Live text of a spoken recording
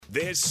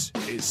This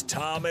is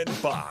Tom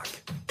and Bock,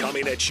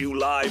 coming at you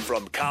live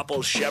from Coppel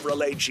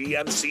Chevrolet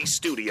GMC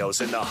Studios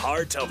in the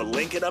heart of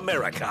Lincoln,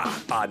 America,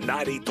 on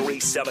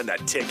 93.7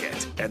 The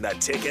Ticket and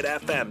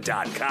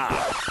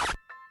theticketfm.com.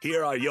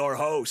 Here are your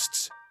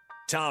hosts,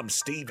 Tom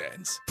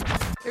Stevens.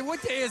 Hey,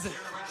 what day is it?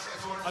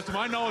 To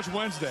my knowledge,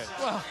 Wednesday.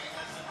 Well,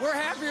 we're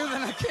happier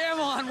than a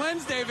camel on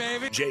Wednesday,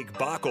 baby. Jake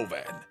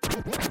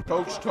Bockoven.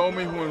 Coach told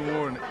me when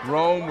we're in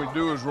Rome, we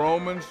do as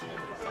Romans,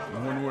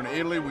 and when we're in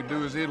Italy, we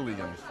do as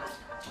Italians.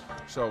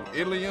 So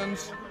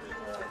Italians,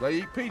 they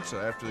eat pizza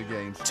after the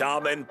games.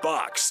 Tom and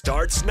Bock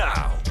starts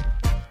now.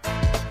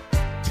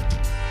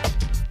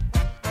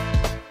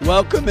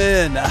 Welcome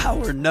in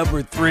hour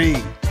number 3.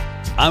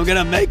 I'm going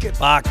to make it,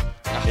 Bock.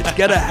 It's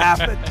going to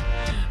happen.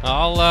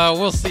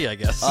 We'll see, I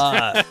guess.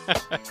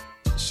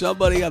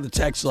 Somebody on the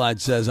text line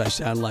says I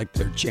sound like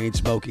their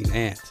chain-smoking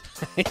aunt.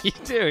 You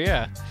do,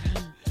 yeah.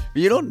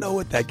 You don't know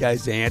what that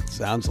guy's aunt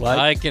sounds like.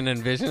 I can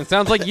envision. It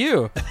sounds like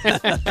you.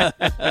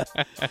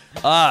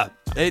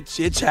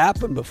 It's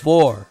happened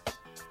before.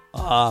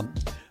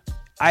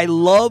 I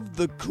love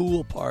the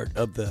cool part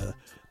of the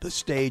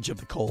stage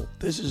of the cold.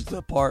 This is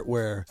the part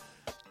where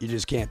you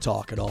just can't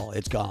talk at all.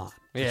 It's gone.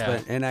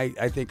 Yeah. And I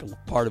think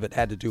part of it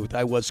had to do with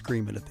I was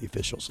screaming at the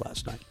officials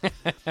last night.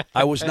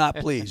 I was not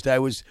pleased. I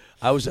was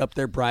up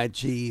there. Brian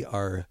G.,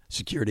 our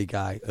security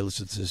guy,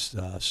 listens to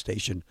this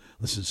station,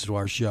 listens to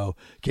our show,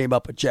 came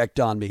up and checked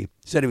on me,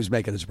 said he was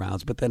making his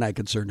rounds, but then I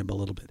concerned him a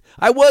little bit.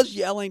 I was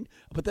yelling,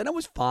 but then I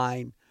was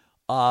fine.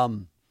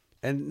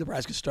 And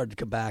Nebraska started to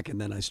come back,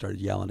 and then I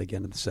started yelling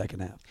again in the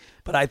second half.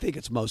 But I think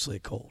it's mostly a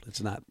cold.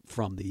 It's not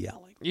from the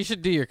yelling. You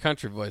should do your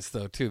country voice,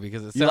 though, too,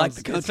 because it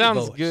sounds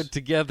sounds good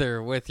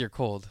together with your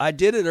cold. I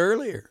did it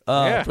earlier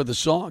for the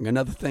song,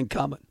 Another Thing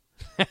Coming.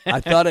 I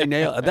thought I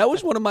nailed it. That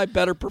was one of my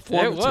better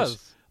performances. It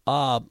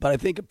was. But I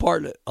think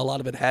a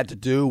lot of it had to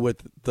do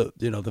with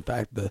the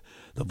fact the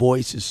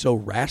voice is so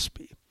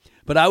raspy.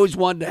 But I always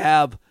wanted to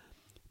have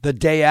the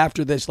day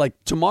after this, like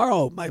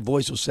tomorrow, my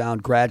voice will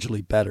sound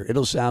gradually better.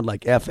 It'll sound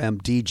like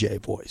FM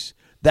DJ voice.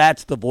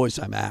 That's the voice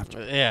I'm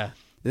after. Yeah.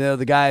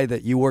 The guy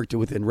that you worked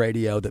with in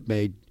radio that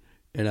made,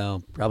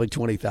 probably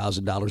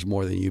 $20,000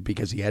 more than you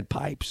because he had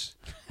pipes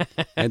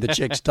and the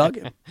chicks dug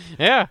him.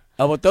 Yeah.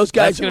 But those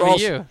guys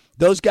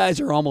Those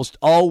guys are almost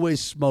always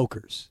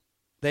smokers.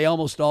 They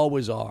almost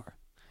always are.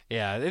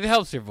 Yeah, it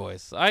helps your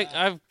voice.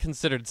 I've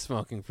considered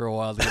smoking for a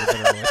while to get a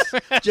better voice.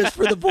 Just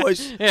for the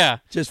voice? Yeah.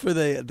 Just for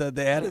the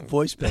added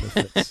voice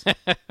benefits.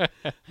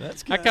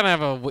 That's good. I kind of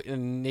have a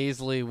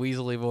nasally,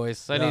 weaselly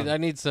voice. I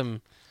need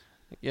some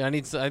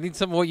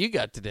of what you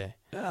got today.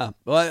 Yeah.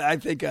 Well, I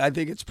think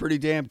it's pretty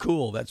damn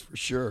cool, that's for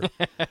sure.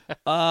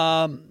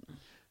 What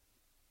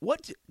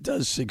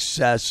does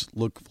success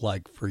look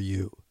like for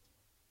you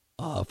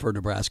for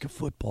Nebraska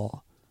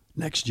football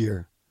next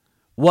year?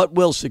 What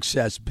will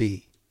success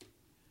be?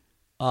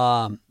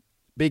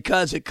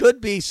 Because it could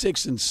be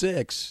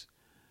 6-6,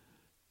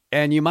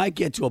 and you might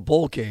get to a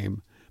bowl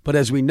game. But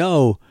as we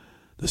know,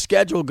 the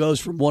schedule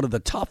goes from one of the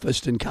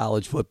toughest in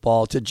college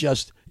football to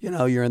just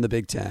you're in the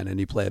Big Ten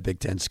and you play a Big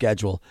Ten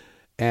schedule,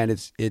 and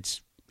it's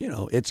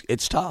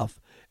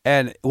tough.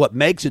 And what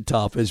makes it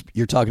tough is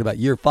you're talking about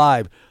year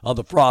 5 of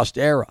the Frost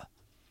era.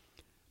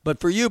 But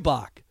for you,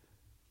 Bock,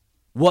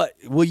 what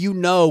will you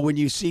know when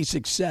you see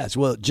success?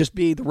 Will it just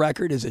be the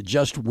record? Is it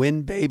just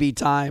win baby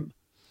time?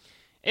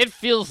 It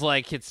feels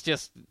like it's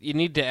just you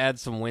need to add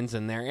some wins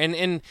in there,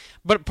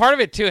 but part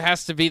of it too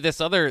has to be this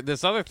other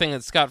thing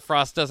that Scott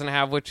Frost doesn't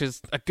have, which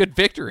is a good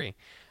victory,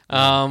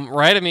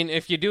 right? I mean,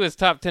 if you do his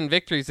top 10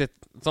 victories,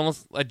 it's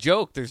almost a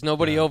joke. There's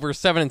nobody over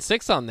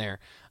 7-6 on there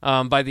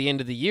by the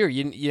end of the year.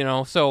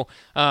 So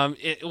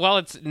while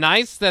it's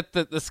nice that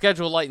the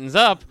schedule lightens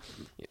up.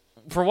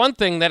 For one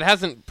thing, that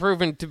hasn't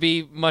proven to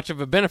be much of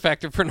a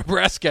benefactor for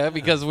Nebraska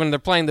because when they're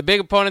playing the big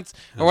opponents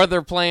or whether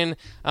they're playing,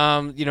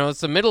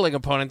 some middling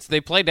opponents, they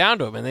play down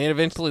to them and they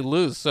eventually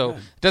lose. So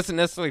it doesn't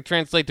necessarily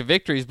translate to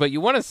victories, but you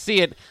want to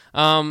see it.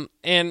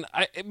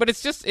 But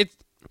it's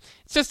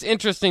just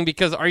interesting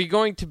because are you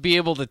going to be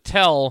able to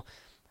tell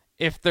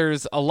if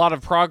there's a lot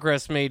of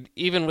progress made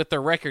even with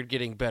their record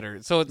getting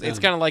better? So it's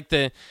kind of like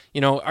do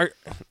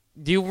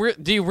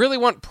you really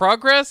want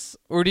progress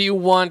or do you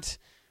want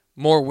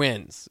more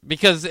wins?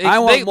 Because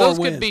those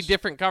could be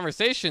different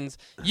conversations.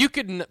 You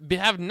could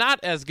have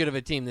not as good of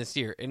a team this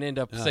year and end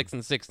up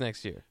 6-6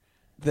 next year.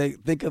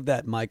 Think of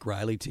that Mike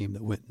Riley team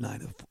that went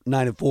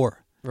 9-4.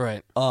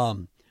 Right.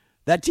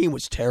 That team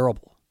was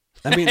terrible.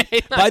 I mean,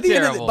 by the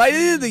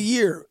end of the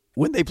year,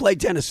 when they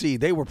played Tennessee,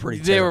 they were pretty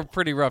terrible. They were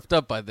pretty roughed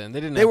up by then.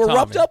 They were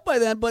roughed up by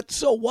then, but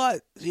so what?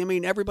 I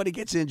mean, everybody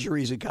gets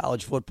injuries in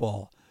college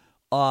football.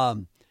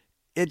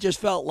 It just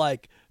felt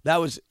like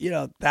that was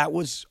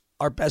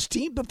our best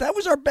team, but that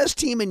was our best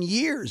team in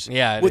years.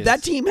 Yeah, would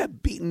that team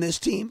have beaten this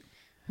team?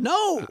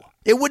 No,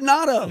 it would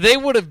not have. They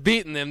would have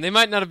beaten them. They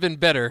might not have been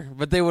better,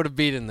 but they would have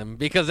beaten them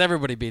because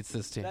everybody beats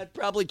this team. That's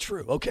probably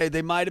true. Okay,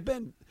 they might have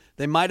been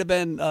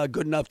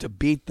good enough to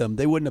beat them.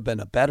 They wouldn't have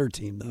been a better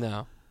team, though.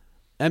 No,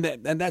 and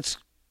that's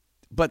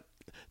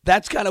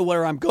kind of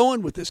where I'm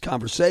going with this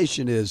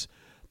conversation is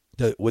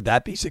Would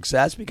that be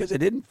success? Because it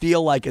didn't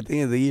feel like at the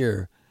end of the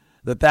year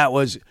that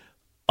was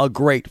a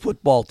great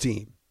football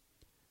team,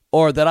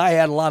 or that I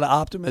had a lot of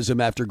optimism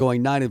after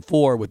going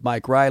 9-4 with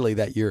Mike Riley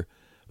that year.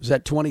 Was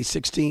that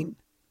 2016? I'm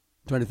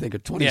trying to think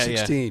of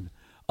 2016.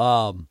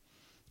 Yeah.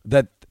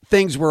 That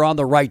things were on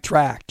the right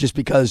track just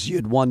because you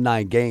had won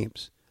 9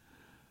 games.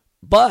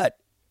 But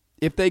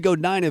if they go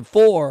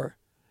 9-4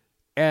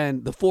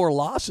 and the 4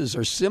 losses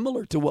are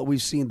similar to what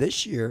we've seen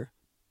this year,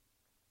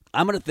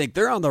 I'm going to think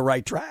they're on the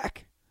right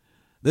track.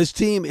 This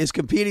team is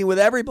competing with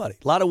everybody.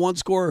 A lot of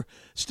one-score,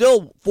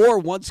 still 4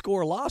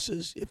 one-score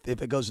losses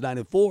if it goes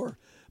 9-4,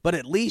 but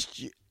at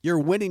least you're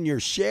winning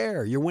your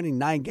share. You're winning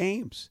 9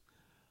 games.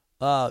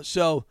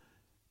 So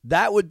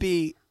that would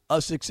be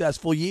a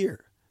successful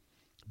year.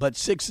 But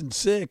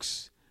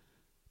 6-6,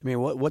 I mean,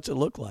 what's it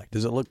look like?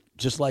 Does it look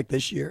just like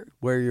this year,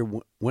 where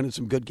you're winning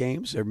some good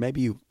games, or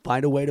maybe you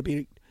find a way to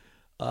beat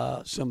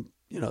some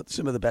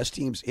of the best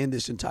teams in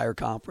this entire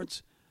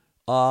conference?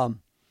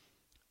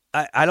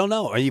 I don't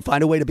know. Or you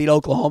find a way to beat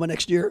Oklahoma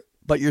next year,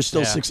 but you're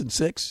still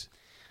 6-6.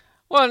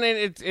 Well, and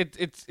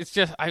it's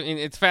just, I mean,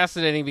 it's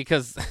fascinating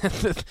because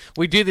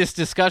we do this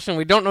discussion.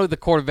 We don't know who the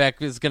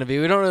quarterback is going to be.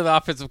 We don't know who the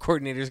offensive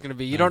coordinator is going to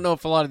be. You don't know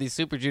if a lot of these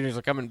super juniors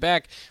are coming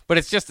back. But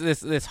it's just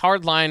this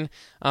hard line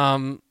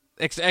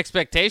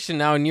expectation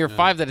now in year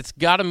 5 that it's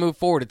got to move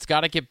forward. It's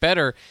got to get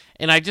better.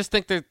 And I just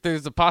think that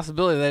there's a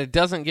possibility that it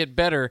doesn't get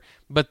better,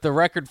 but the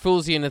record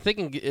fools you into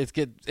thinking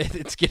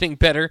it's getting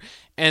better.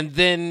 And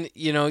then,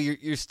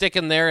 you're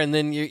sticking there, and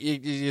then you're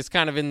just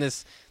kind of in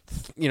this,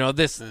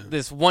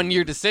 this 1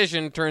 year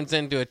decision turns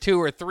into a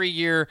 2 or 3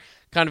 year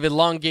kind of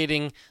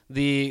elongating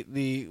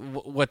the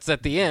what's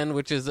at the end,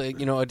 which is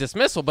a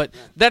dismissal. But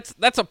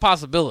that's a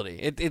possibility.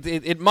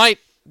 It might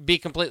be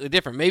completely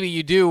different. Maybe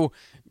you do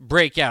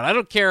break out. I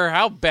don't care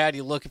how bad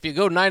you look. If you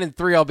go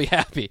 9-3, I'll be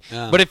happy.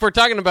 Yeah. But if we're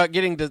talking about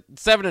getting to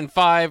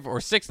 7-5 or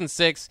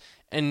 6-6,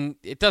 and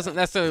it doesn't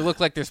necessarily look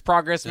like there's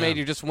progress made,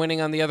 you're just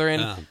winning on the other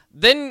end,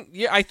 then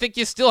I think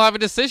you still have a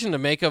decision to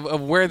make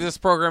of where this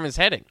program is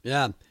heading.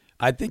 Yeah,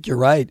 I think you're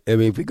right. I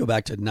mean, if we go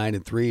back to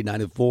 9-3,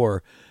 9-4,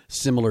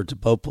 similar to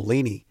Bo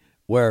Pelini,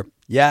 where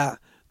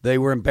they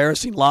were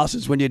embarrassing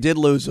losses when you did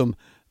lose them,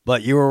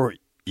 but you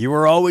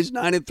were always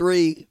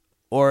 9-3,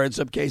 or in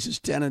some cases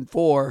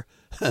 10-4,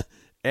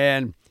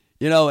 and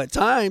at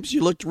times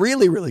you looked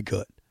really, really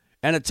good,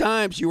 and at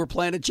times you were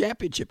playing in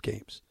championship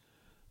games.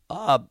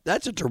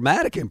 That's a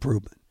dramatic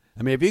improvement.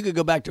 I mean, if you could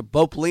go back to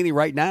Bo Pelini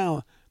right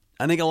now,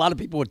 I think a lot of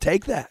people would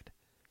take that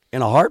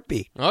in a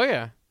heartbeat. Oh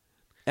yeah,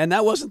 and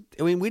that wasn't.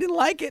 I mean, we didn't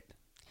like it.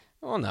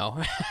 Oh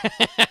no,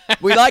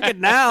 we like it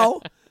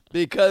now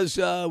because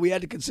we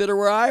had to consider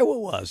where Iowa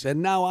was,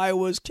 and now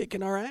Iowa's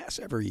kicking our ass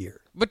every year.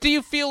 But do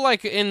you feel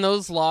like in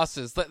those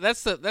losses,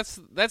 that's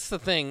the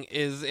thing,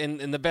 is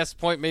in the best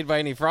point made by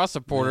any Frost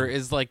supporter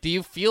is like, do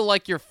you feel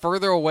like you're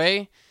further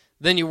away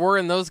than you were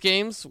in those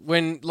games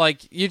when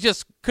like you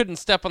just couldn't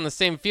step on the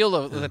same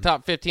field with a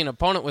top 15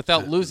 opponent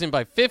without losing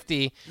by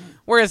 50?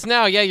 Whereas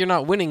now, you're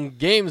not winning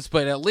games,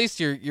 but at least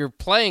you're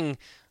playing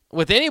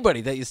with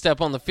anybody that you step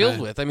on the field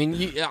with. I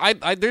mean,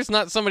 there's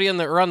not somebody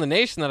around the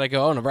nation that I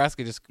go, oh,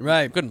 Nebraska just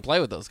couldn't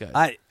play with those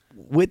guys.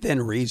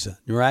 Within reason,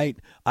 right?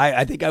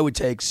 I think I would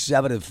take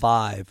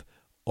 7-5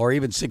 or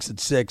even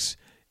 6-6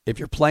 if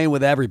you're playing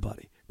with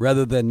everybody,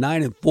 rather than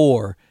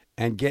 9-4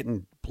 and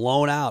getting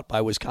blown out by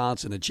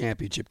Wisconsin in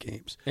championship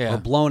games, or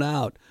blown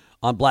out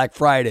on Black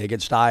Friday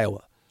against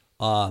Iowa,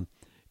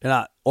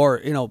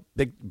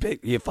 big,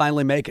 you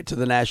finally make it to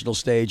the national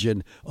stage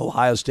and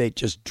Ohio State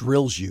just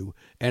drills you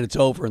and it's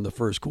over in the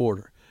first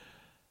quarter.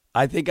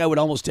 I think I would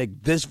almost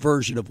take this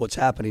version of what's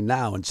happening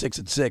now in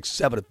 6-6,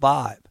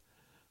 7-5.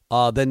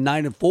 Than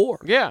 9-4.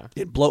 Yeah,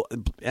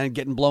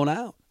 getting blown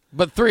out.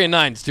 But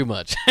 3-9 is too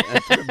much.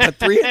 But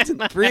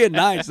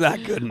 3-9 is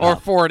not good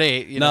enough. Or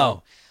 4-8. You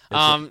know.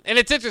 And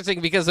it's interesting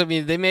because I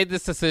mean they made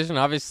this decision.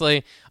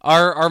 Obviously,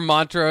 our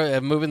mantra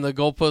of moving the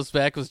goalposts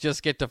back was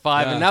just get to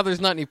 5, and now there's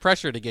not any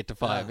pressure to get to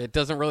 5. It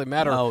doesn't really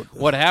matter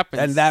what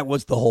happens. And that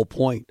was the whole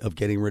point of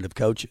getting rid of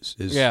coaches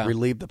is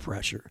relieve the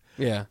pressure.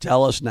 Yeah.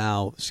 Tell us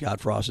now,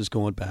 Scott Frost is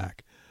going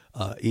back.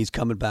 He's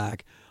coming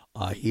back.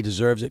 He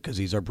deserves it because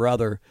he's our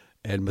brother.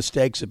 And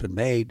mistakes have been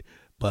made,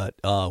 but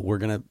we're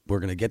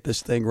gonna get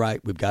this thing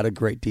right. We've got a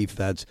great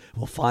defense.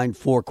 We'll find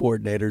 4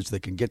 coordinators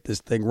that can get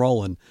this thing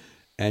rolling,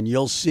 and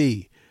you'll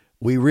see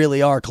we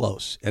really are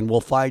close. And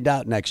we'll find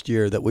out next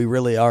year that we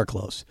really are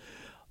close.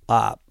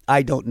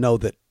 I don't know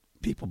that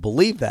people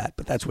believe that,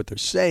 but that's what they're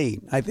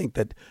saying. I think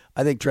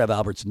Trev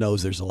Alberts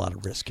knows there's a lot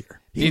of risk here.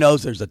 He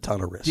knows there's a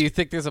ton of risk. Do you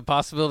think there's a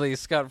possibility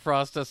Scott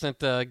Frost doesn't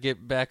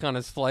get back on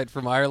his flight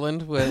from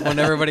Ireland when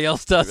everybody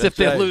else does if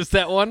they lose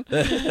that one?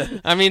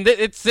 I mean,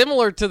 it's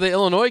similar to the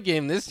Illinois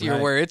game this year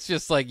where it's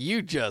just like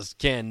you just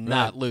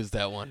cannot lose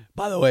that one.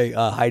 By the way,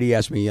 Heidi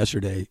asked me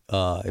yesterday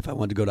if I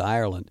wanted to go to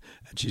Ireland,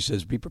 and she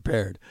says, be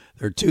prepared.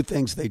 There are 2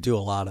 things they do a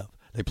lot of.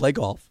 They play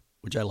golf,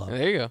 which I love.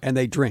 There you go. And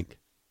they drink.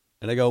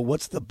 And I go,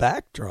 what's the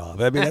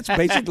backdrop? I mean, that's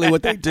basically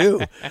what they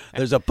do.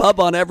 There's a pub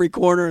on every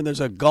corner, and there's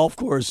a golf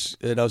course,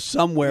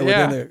 somewhere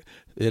within there.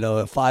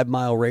 a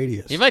 5-mile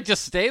radius. You might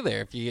just stay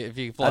there if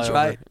you fly That's over.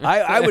 right.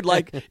 I would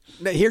like.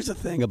 Here's the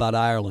thing about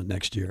Ireland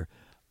next year.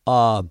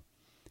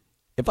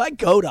 If I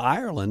go to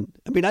Ireland,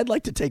 I mean, I'd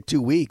like to take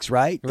 2 weeks,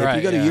 right? If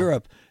you go to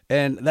Europe,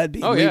 and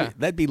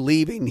that'd be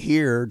leaving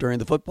here during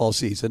the football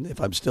season if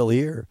I'm still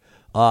here.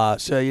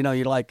 So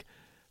you're like,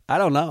 I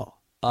don't know.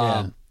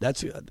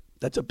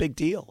 That's a big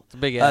deal. It's a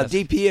big ask.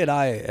 DP and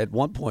I at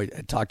one point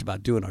had talked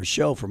about doing our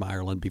show from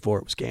Ireland before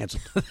it was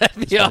canceled.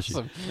 That'd be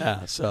awesome.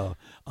 Yeah, so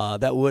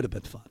that would have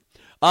been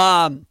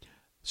fun.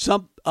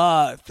 Some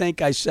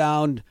think I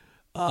sound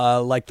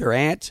like their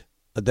aunt,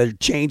 the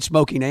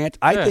chain-smoking aunt.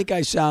 I think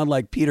I sound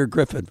like Peter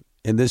Griffin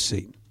in this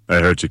scene. I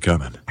heard you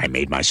coming. I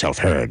made myself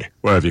heard.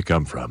 Where have you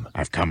come from?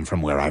 I've come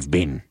from where I've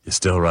been. You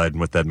still riding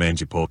with that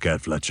mangy polecat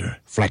Fletcher?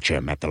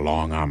 Fletcher met the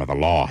long arm of the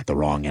law at the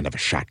wrong end of a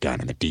shotgun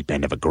and the deep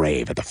end of a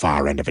grave at the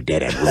far end of a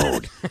dead-end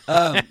road.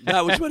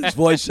 That was what his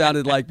voice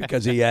sounded like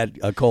because he had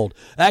a cold.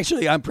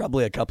 Actually, I'm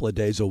probably a couple of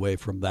days away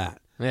from that.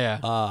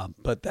 Yeah.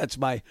 But that's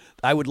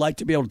I would like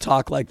to be able to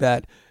talk like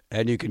that,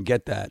 and you can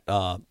get that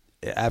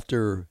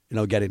after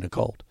getting a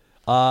cold.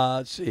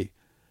 Let's see.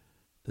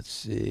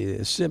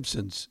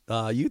 Simpsons.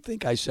 You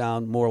think I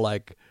sound more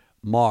like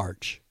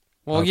Marge?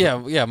 Well,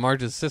 yeah.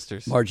 Marge's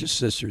sisters. Marge's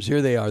sisters.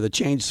 Here they are, the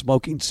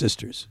chain-smoking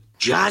sisters.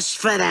 Just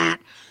for that,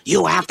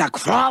 you have to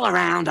crawl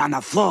around on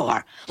the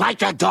floor like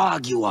the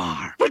dog you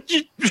are. But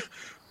you...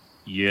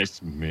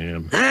 Yes,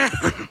 ma'am.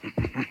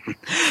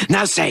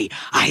 Now say,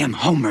 I am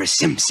Homer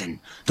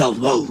Simpson, the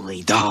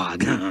lowly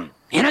dog.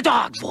 In a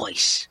dog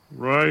voice.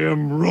 I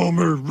am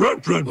Romer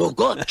Redfern. Oh,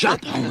 good.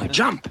 Jump, Homer,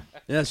 jump.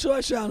 Yeah, so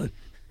I sounded.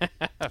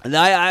 And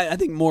I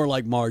think more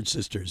like Marge's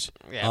sisters.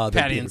 Yeah,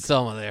 Patty and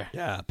Selma there.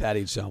 Yeah,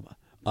 Patty and Selma.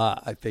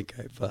 I think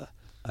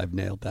I've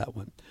nailed that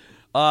one.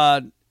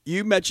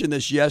 You mentioned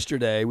this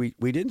yesterday. We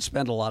didn't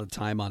spend a lot of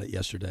time on it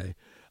yesterday,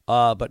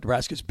 but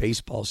Nebraska's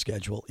baseball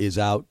schedule is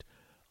out.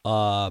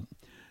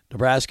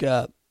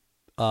 Nebraska,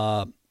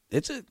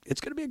 it's going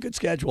to be a good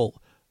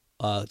schedule.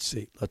 Let's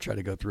see. Let's try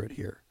to go through it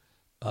here.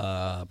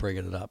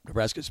 Bringing it up.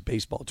 Nebraska's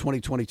baseball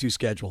 2022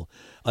 schedule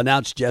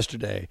announced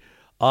yesterday.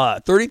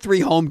 33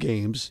 home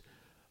games,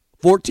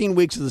 14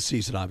 weeks of the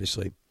season,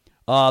 obviously.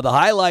 The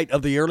highlight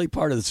of the early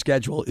part of the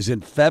schedule is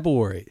in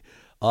February,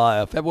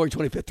 February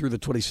 25th through the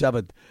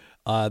 27th.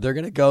 They're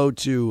going to go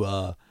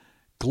to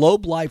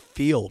Globe Life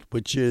Field,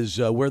 which is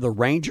where the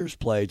Rangers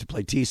play to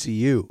play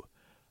TCU.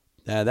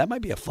 That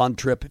might be a fun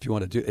trip if you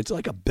want to do it. It's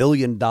like $1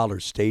 billion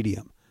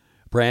stadium,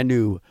 brand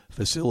new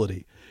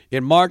facility.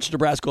 In March,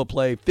 Nebraska will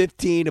play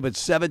 15 of its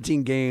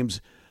 17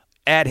 games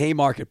at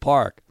Haymarket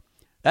Park.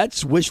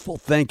 That's wishful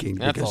thinking.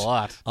 That's a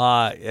lot.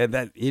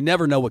 That you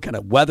never know what kind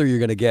of weather you're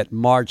going to get in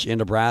March in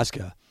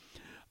Nebraska.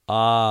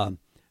 But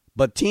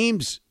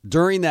teams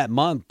during that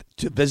month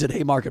to visit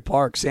Haymarket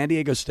Park, San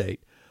Diego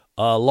State,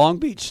 Long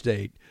Beach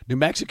State, New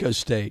Mexico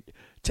State,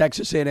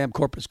 Texas A&M,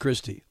 Corpus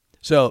Christi.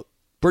 So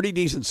pretty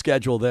decent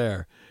schedule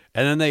there.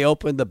 And then they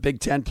open the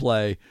Big Ten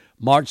play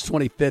March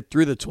 25th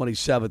through the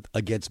 27th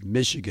against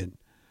Michigan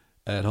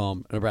at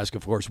home. Nebraska,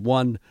 of course,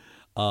 won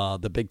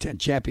the Big Ten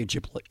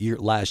championship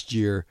last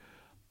year.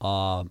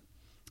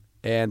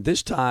 And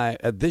this time,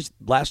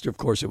 last year, of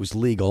course, it was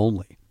league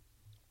only.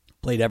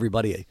 Played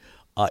everybody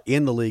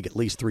in the league at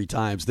least 3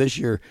 times. This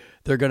year,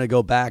 they're going to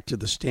go back to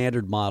the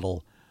standard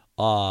model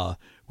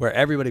where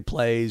everybody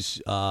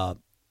plays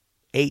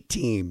 8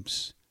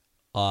 teams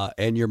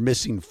and you're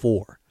missing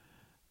 4.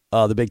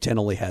 The Big Ten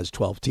only has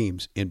 12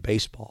 teams in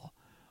baseball.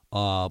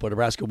 But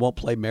Nebraska won't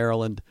play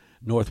Maryland,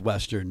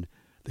 Northwestern.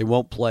 They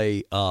won't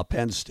play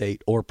Penn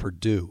State or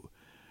Purdue.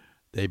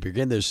 They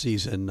begin their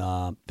season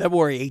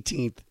February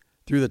 18th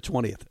through the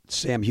 20th.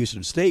 Sam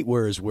Houston State,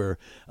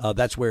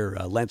 that's where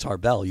Lance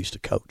Harbell used to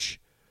coach.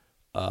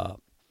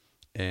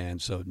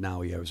 And so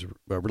now he has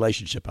a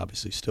relationship,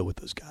 obviously, still with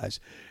those guys.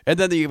 And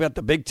then you've got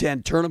the Big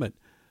Ten tournament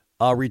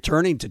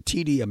returning to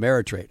TD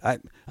Ameritrade.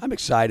 I'm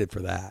excited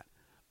for that.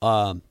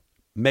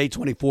 May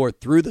 24th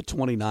through the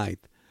 29th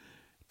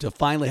to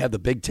finally have the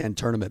Big Ten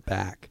tournament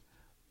back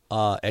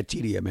at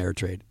TD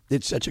Ameritrade.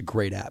 It's such a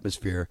great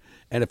atmosphere.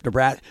 And if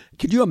Nebraska,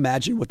 could you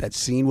imagine what that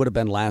scene would have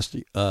been last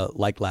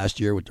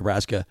year with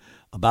Nebraska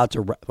about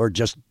to, or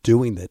just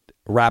doing that,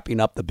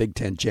 wrapping up the Big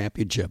Ten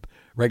championship,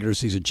 regular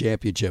season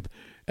championship,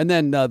 and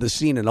then the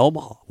scene in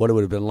Omaha, what it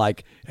would have been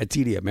like at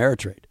TD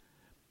Ameritrade.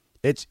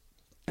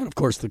 And of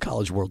course the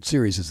College World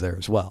Series is there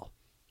as well.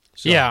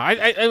 So. Yeah,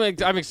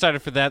 I'm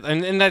excited for that,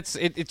 and that's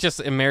it's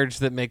just a marriage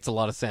that makes a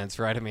lot of sense,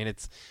 right? I mean,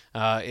 it's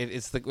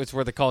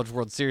where the College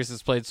World Series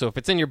is played. So if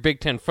it's in your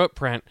Big Ten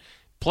footprint,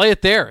 play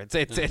it there.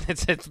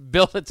 It's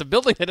built. It's a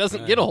building that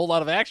doesn't get a whole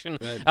lot of action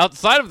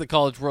outside of the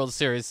College World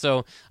Series.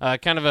 So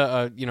kind of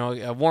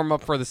a warm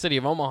up for the city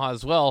of Omaha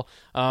as well.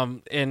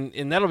 And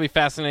that'll be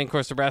fascinating. Of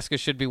course, Nebraska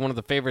should be one of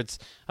the favorites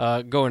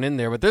going in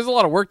there, but there's a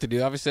lot of work to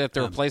do. Obviously, they have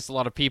to replace a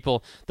lot of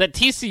people. That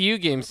TCU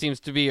game seems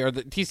to be, or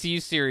the TCU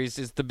series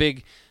is the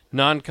big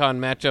non-con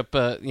matchup.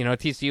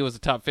 TCU was a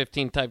top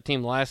 15 type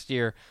team last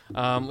year.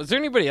 Was there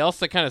anybody else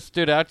that kind of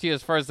stood out to you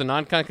as far as the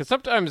non-con? Because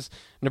sometimes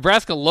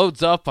Nebraska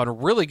loads up on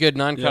really good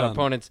non-con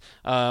opponents.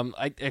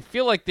 I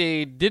feel like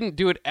they didn't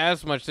do it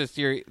as much this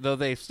year, though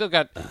they still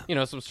got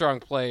some strong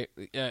play.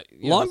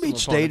 Long Beach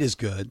State is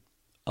good.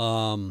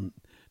 New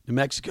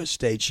Mexico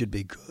State should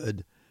be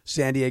good.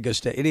 San Diego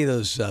State, any of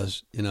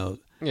those, any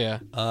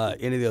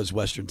of those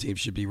Western teams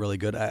should be really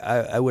good.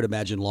 I would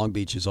imagine Long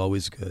Beach is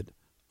always good.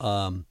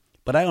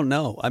 But I don't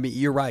know. I mean,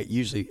 you're right.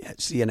 Usually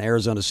see an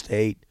Arizona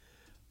State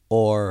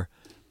or,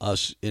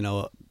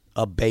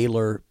 a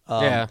Baylor.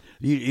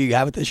 You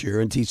have it this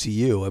year in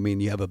TCU. I mean,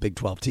 you have a Big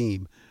 12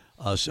 team.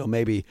 So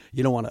maybe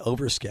you don't want to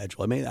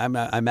overschedule. I mean,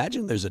 I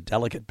imagine there's a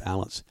delicate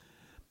balance.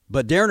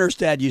 But Darren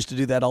Erstad used to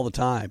do that all the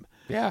time.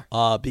 Yeah.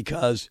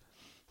 Because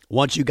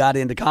once you got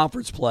into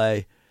conference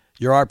play,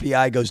 your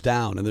RPI goes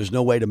down, and there's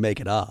no way to make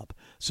it up.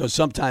 So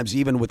sometimes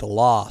even with a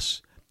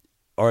loss,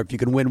 or if you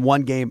can win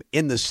one game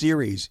in the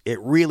series, it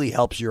really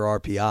helps your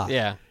RPI.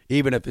 Yeah.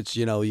 Even if it's,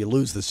 you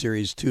lose the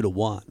series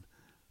 2-1.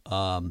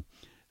 And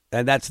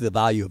that's the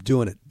value of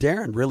doing it.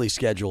 Darren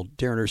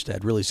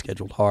Erstad really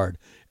scheduled hard.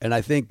 And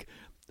I think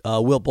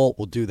Will Bolt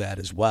will do that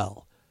as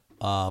well.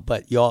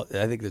 But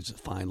I think there's a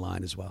fine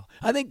line as well.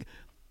 I think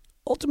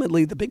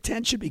ultimately the Big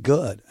Ten should be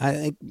good. I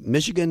think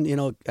Michigan,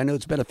 I know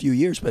it's been a few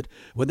years, but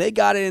when they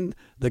got in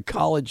the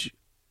college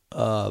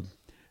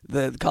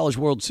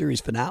World Series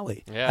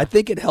finale, I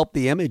think it helped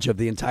the image of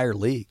the entire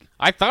league.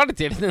 I thought it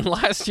did. And then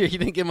last year, you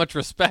didn't get much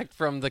respect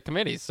from the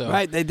committee. So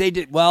right, they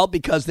did well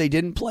because they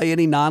didn't play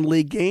any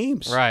non-league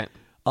games. Right,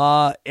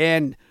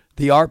 and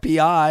the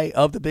RPI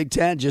of the Big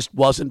Ten just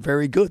wasn't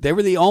very good. They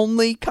were the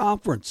only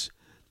conference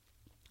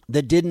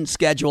that didn't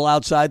schedule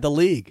outside the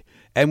league,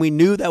 and we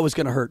knew that was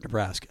going to hurt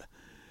Nebraska.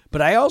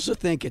 But I also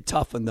think it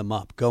toughened them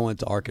up going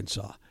to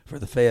Arkansas for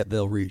the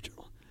Fayetteville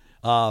Regional.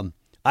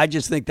 I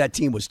just think that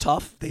team was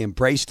tough. They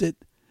embraced it.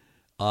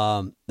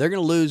 They're going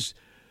to lose.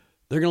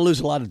 They're going to lose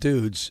a lot of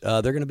dudes.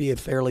 They're going to be a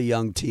fairly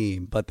young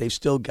team, but they've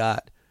still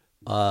got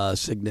a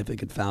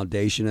significant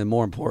foundation, and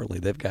more importantly,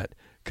 they've got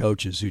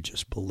coaches who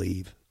just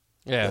believe.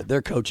 Yeah,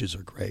 their coaches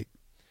are great.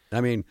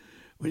 I mean,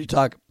 when you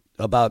talk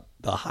about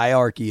the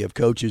hierarchy of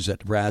coaches at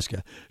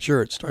Nebraska,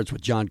 sure, it starts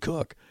with John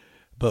Cook,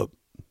 but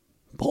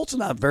Bolt's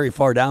not very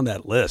far down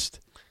that list.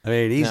 I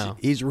mean,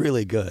 he's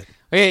really good.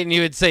 And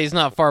you would say he's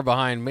not far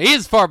behind. He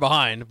is far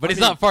behind, but he's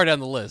not far down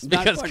the list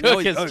because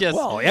Cook is just.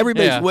 Well,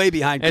 everybody's way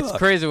behind Cook. It's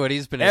crazy what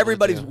he's been.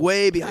 Everybody's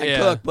way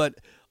behind Cook, but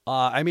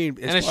I mean,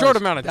 in a short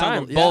amount of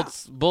time,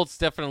 Bolt's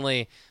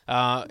definitely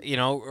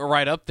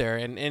right up there,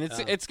 and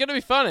it's going to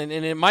be fun, and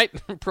it might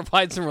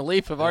provide some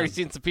relief. I've already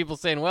seen some people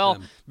saying,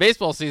 "Well,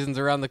 baseball season's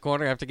around the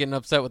corner," after getting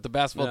upset with the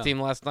basketball team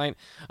last night.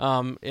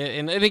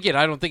 And again,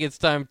 I don't think it's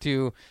time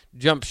to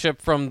jump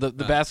ship from the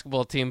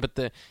basketball team,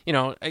 but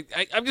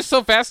I'm just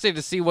so fascinated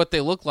to see what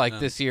they look like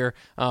this year.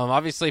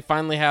 Obviously,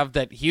 finally have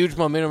that huge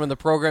momentum in the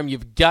program.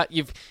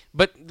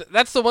 But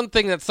that's the one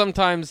thing that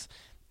sometimes.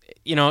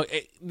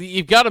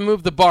 You've got to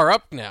move the bar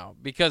up now,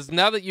 because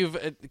now that you've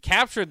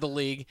captured the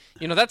league,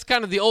 that's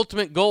kind of the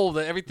ultimate goal,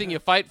 that everything you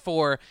fight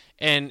for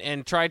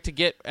and try to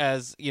get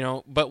as,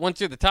 but once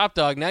you're the top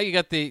dog, now you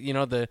got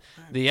the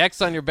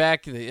X on your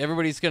back,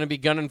 everybody's going to be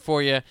gunning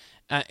for you.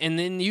 And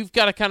then you've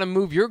got to kind of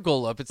move your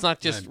goal up. It's not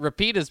just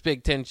repeat as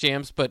Big Ten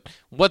champs, but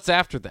what's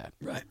after that?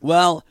 Right.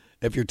 Well,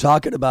 if you're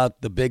talking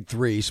about the big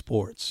three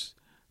sports,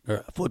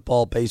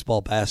 football,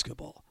 baseball,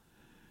 basketball,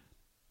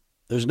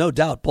 there's no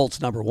doubt Bolt's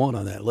number one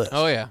on that list.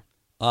 Oh, yeah.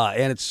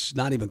 And it's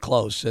not even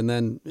close. And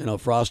then,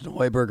 Frost and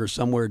Hoiberg are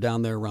somewhere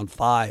down there around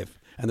 5,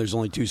 and there's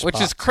only 2 spots.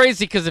 Which is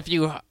crazy, because if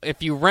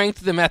you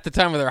ranked them at the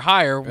time of their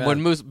hire,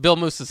 when Bill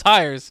Moose's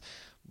hires,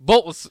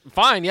 Bolt was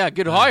fine,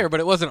 good hire, but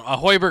it wasn't a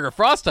Hoiberg or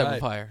Frost type of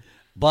hire.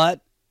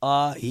 But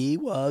he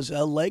was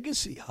a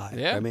legacy hire.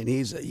 Yeah. I mean,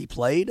 he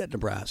played at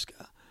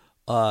Nebraska.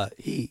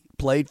 He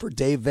played for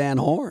Dave Van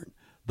Horn,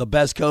 the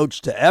best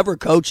coach to ever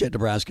coach at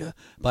Nebraska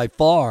by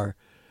far.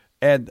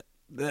 And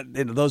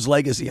those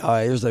legacy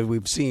hires that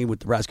we've seen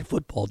with Nebraska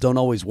football don't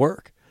always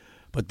work.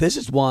 But this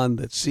is one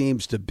that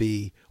seems to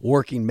be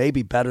working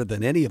maybe better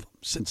than any of them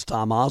since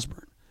Tom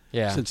Osborne.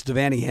 Yeah. Since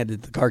Devaney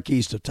handed the car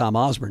keys to Tom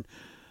Osborne.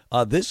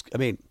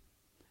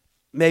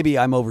 Maybe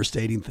I'm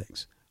overstating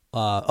things.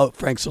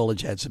 Frank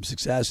Solich had some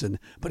success,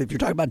 but if you're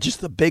talking about just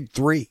the big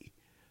three,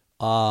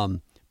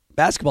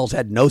 basketball's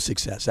had no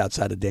success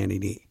outside of Danny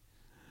Nee.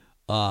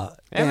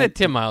 And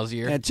Tim Miles'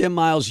 year. And Tim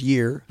Miles'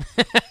 year.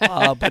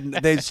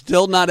 But they've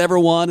still not ever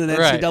won an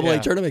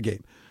NCAA tournament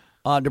game.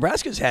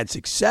 Nebraska's had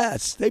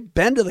success. They've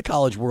been to the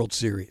College World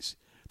Series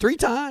 3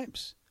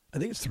 times. I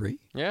think it's 3.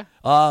 Yeah.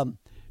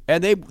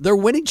 And they're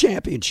winning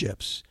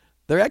championships.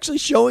 They're actually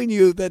showing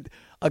you that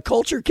a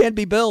culture can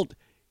be built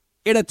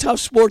in a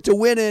tough sport to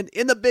win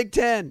in the Big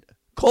Ten,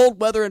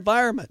 cold weather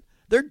environment.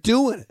 They're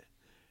doing it.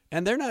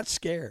 And they're not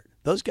scared.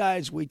 Those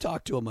guys, we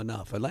talk to them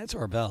enough. And Lance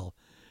Harvell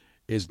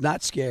is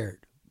not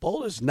scared.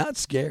 Bolt is not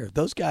scared.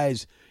 Those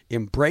guys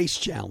embrace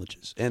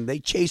challenges, and they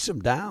chase them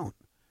down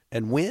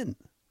and win.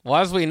 Well,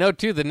 as we know,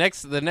 too, the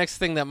next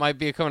thing that might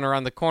be coming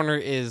around the corner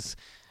is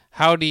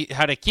how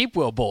to keep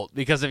Will Bolt,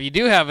 because if you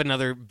do have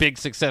another big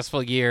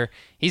successful year,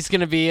 he's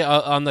going to be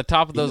on the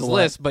top of those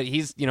lists. But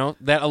he's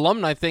that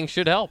alumni thing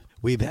should help.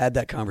 We've had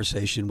that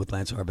conversation with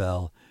Lance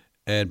Harvell,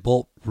 and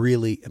Bolt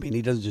really. I mean,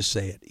 he doesn't just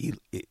say it.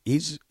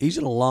 He's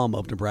an alum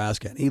of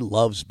Nebraska, and he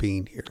loves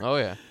being here. Oh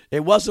yeah,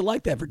 it wasn't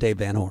like that for Dave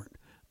Van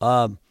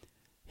Horn.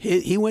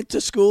 He went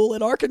to school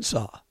at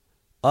Arkansas,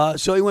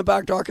 so he went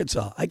back to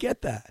Arkansas. I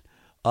get that.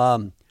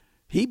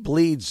 He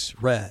bleeds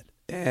red.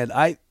 And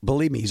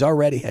believe me, he's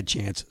already had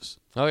chances.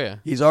 Oh, yeah.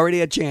 He's already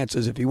had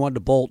chances. If he wanted to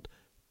bolt,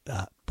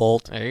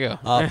 there you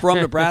go. from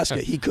Nebraska,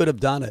 he could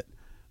have done it.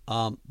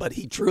 But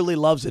he truly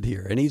loves it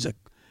here. And he's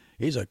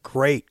a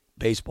great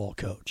baseball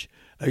coach.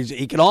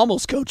 He can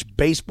almost coach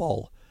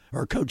baseball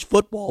or coach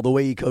football the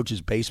way he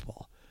coaches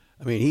baseball.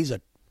 I mean, he's a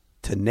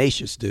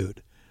tenacious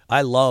dude.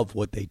 I love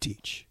what they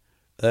teach.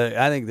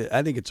 I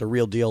think it's a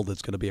real deal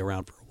that's going to be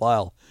around for a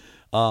while.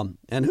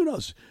 And who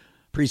knows,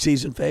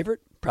 preseason favorite?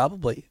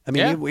 Probably. I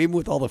mean, even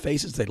with all the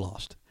faces they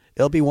lost,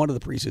 it'll be one of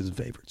the preseason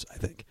favorites, I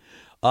think.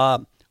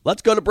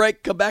 Let's go to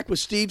break. Come back with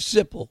Steve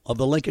Sipple of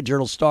the Lincoln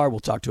Journal-Star. We'll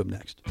talk to him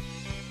next.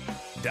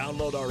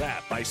 Download our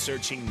app by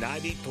searching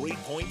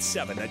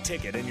 93.7 The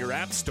Ticket in your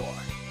app store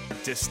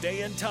to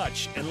stay in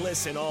touch and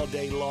listen all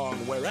day long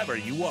wherever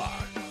you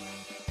are.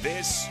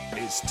 This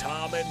is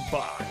Tom and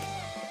Bock.